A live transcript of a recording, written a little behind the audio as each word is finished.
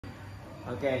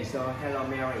Okay, so hello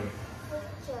Mary.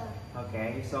 Teacher.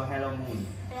 Okay, so hello Moon.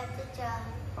 Hello, teacher.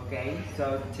 Okay,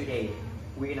 so today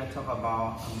we're gonna talk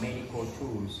about medical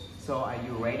tools. So are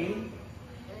you ready?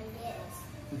 Yes.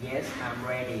 Yes, I'm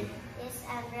ready. Yes,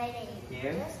 I'm ready.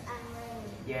 Yeah? Yes, I'm ready.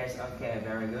 Yes, okay,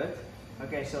 very good.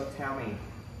 Okay, so tell me,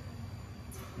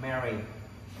 Mary,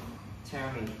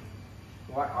 tell me,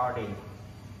 what are they?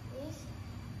 Yes.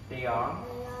 They are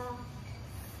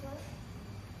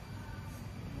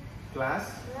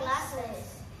class?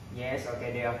 Glasses. Yes,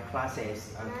 okay, they are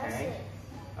classes. Okay.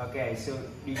 Okay, so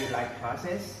do you like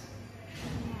classes?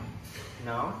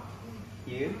 No?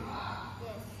 You?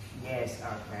 Yes. Yes,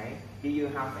 okay. Do you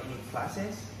have any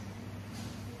classes?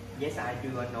 Yes, I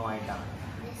do, or no, I don't.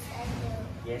 Yes, I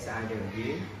do. Yes, I do.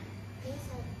 You? Yes,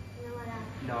 I no, I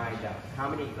don't. No, I don't. How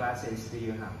many classes do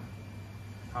you have?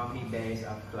 How many days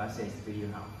of classes do you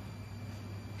have?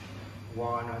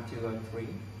 1 or 2 or 3?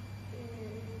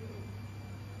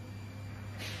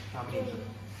 How many?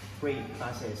 3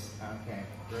 classes. Okay,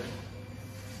 good.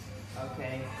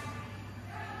 Okay.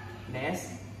 Next.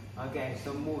 Okay,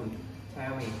 so Moon,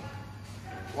 tell me,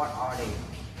 what are they?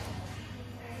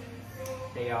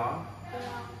 They are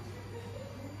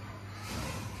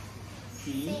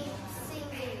C.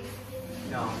 Singing.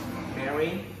 No.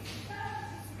 Mary,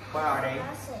 what are they?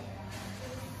 Glasses.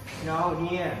 No,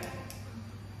 here.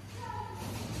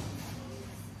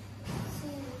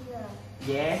 Scissors.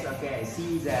 Yes, okay.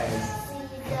 Scissors.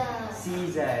 Scissors.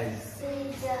 Scissors.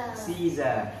 Scissors.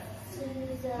 Scissors.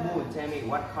 Scissors. Moon, tell me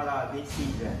what color this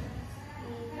scissor?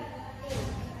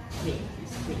 Pink.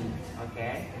 It's pink.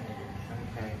 Okay.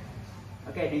 Okay.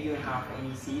 Okay. Do you have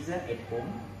any scissors at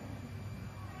home?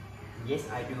 Yes,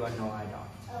 I do, or no, I don't.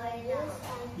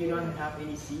 You don't have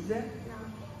any scissors?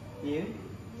 No. You?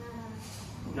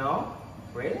 No. No?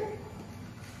 Really?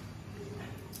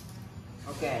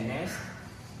 Okay, next.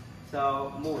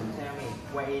 So, Moon, tell me,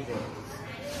 what is it?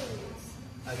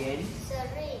 Again?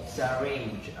 Syringe.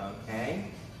 Syringe, okay.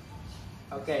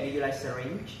 Okay, do you like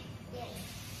syringe? Yes.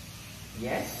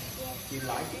 Yes? Yes. You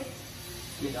like it?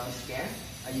 You don't scared?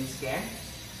 Are you scared?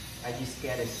 Are you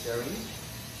scared of syringe?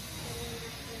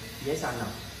 Yes or no?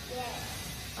 Yes.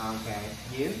 Okay.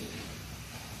 You?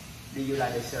 Do you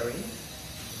like the syringe?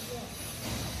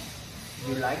 Yes.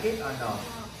 You like it or no?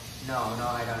 No, no,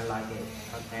 I don't like it.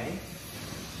 Okay.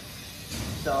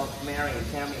 So, Mary,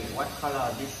 tell me, what color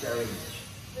is this syringe?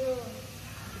 Blue.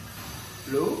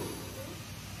 Blue?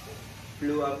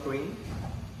 Blue or green?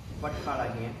 What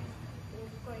color here?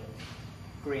 Green.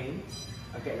 Green.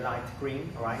 Okay, light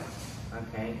green, right?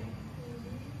 Okay.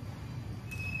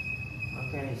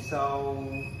 Okay, so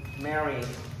Mary,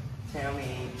 tell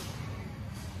me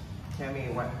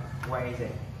what is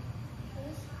it?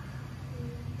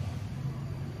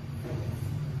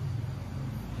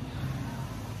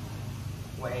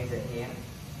 What is it here?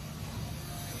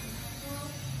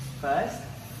 First,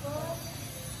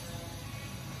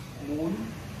 moon.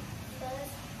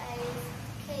 First aid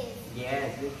kit.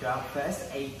 Yes, good job. First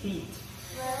aid kit.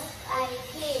 First aid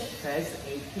kit. First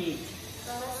aid kit.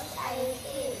 First aid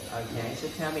kit. Okay, so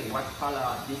tell me what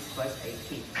color is this first aid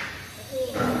kit?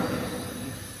 Pink.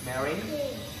 Mary?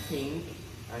 Pink. Pink.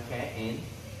 Okay, and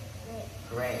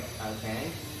Red. red.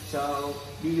 Okay. So,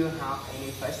 do you have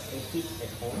any first aid kit at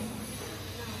home?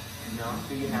 No.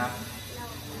 Do you have No.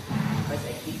 first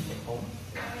aid kit at home?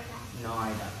 No,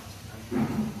 I don't. Okay.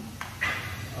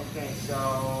 Okay, so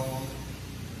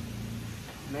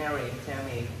Mary, tell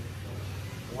me,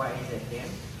 what is it here?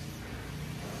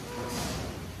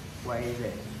 What is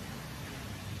it?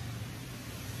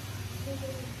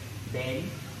 Ben?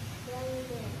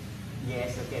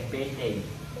 Yes, okay, Band-Aid.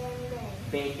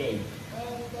 Band-Aid.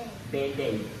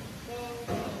 Band-Aid.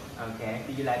 Okay,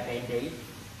 do you like Band-Aid?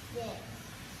 Yes.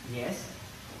 Yes?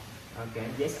 Okay,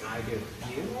 yes I do.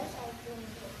 You? Yes, I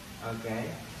do. Okay,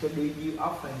 so do you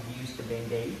often use the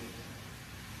Band-Aid?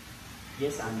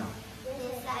 Yes or no?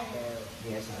 Yes, I do.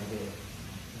 Yes, I do.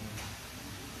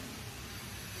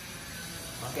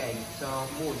 Okay, so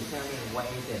Moon, tell me what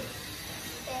is it?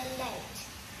 Bandage.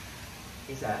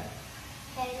 Is that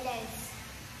Bandage.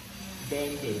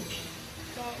 bandage?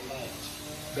 Bandage.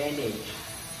 Bandage.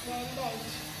 Bandage.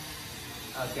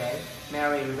 Okay,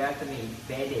 Mary, repeat after me.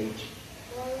 Bandage.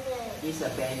 Bandage. Is a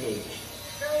bandage.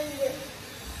 Bandage.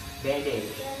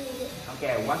 Bandage. Bandage.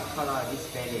 Okay, what color is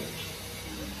bandage?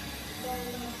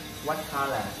 Bandage. What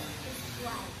color?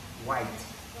 White.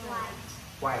 White.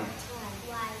 White. White.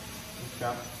 White. Good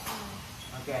job.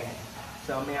 Okay,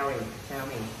 so Mary, tell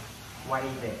me, what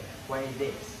is it? What is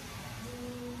this?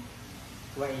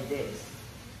 What is this?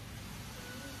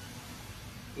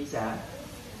 Is a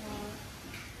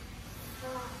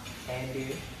and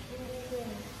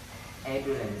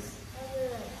Ambulance.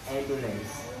 ambulance,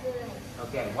 Ambulance. ambulance,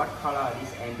 Okay, what color is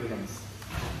ambulance?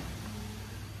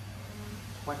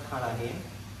 What color here?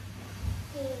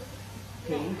 pink,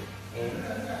 Pink and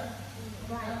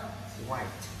white,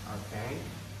 white. Okay.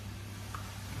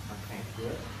 Okay,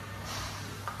 good.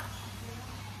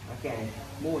 Okay,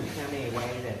 moon, tell me where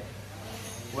is it?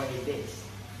 What is this?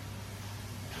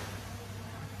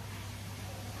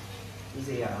 Is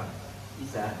it a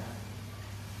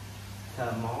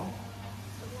thermometer?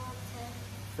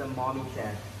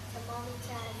 thermometer,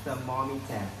 Thermometer. thermometer,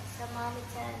 Thermometer.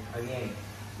 thermometer, Again,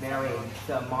 Mary,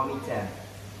 thermometer. thermometer,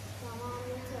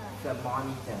 Thermometer.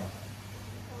 thermometer,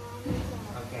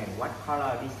 Okay, what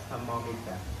color is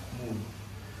thermometer? Moon.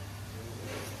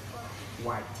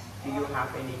 White. Do you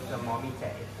have any thermometer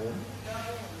at home?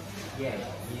 Yes.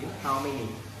 You? How many?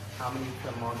 How many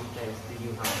thermometers do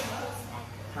you have?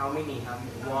 How many? How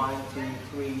many? 1, 2,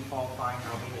 3, 4, 5.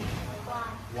 How many?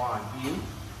 one, 1. You?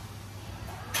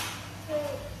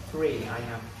 three, 3. I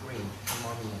have 3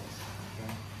 thermometers.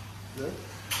 Okay. Good.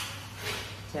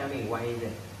 Tell me what is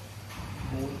it?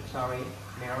 Moon. Sorry,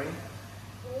 Mary.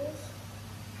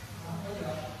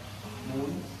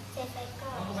 Moon.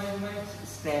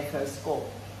 stethoscope,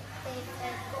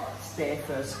 Stethoscope.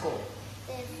 stethoscope,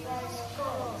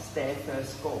 Stethoscope. stethoscope,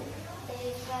 Stethoscope.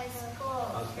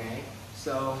 stethoscope. Okay.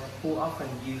 So who often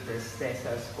use the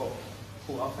stethoscope?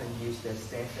 Who often use the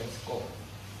stethoscope?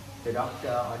 The doctor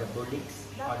or the police?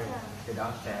 Or the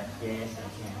doctor? Yes.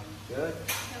 Okay. Good.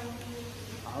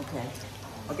 Okay.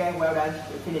 Okay. Well done.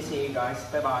 We finish here, guys.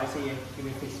 Bye bye. See you. Give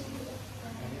me a kiss.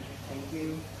 Thank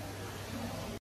you.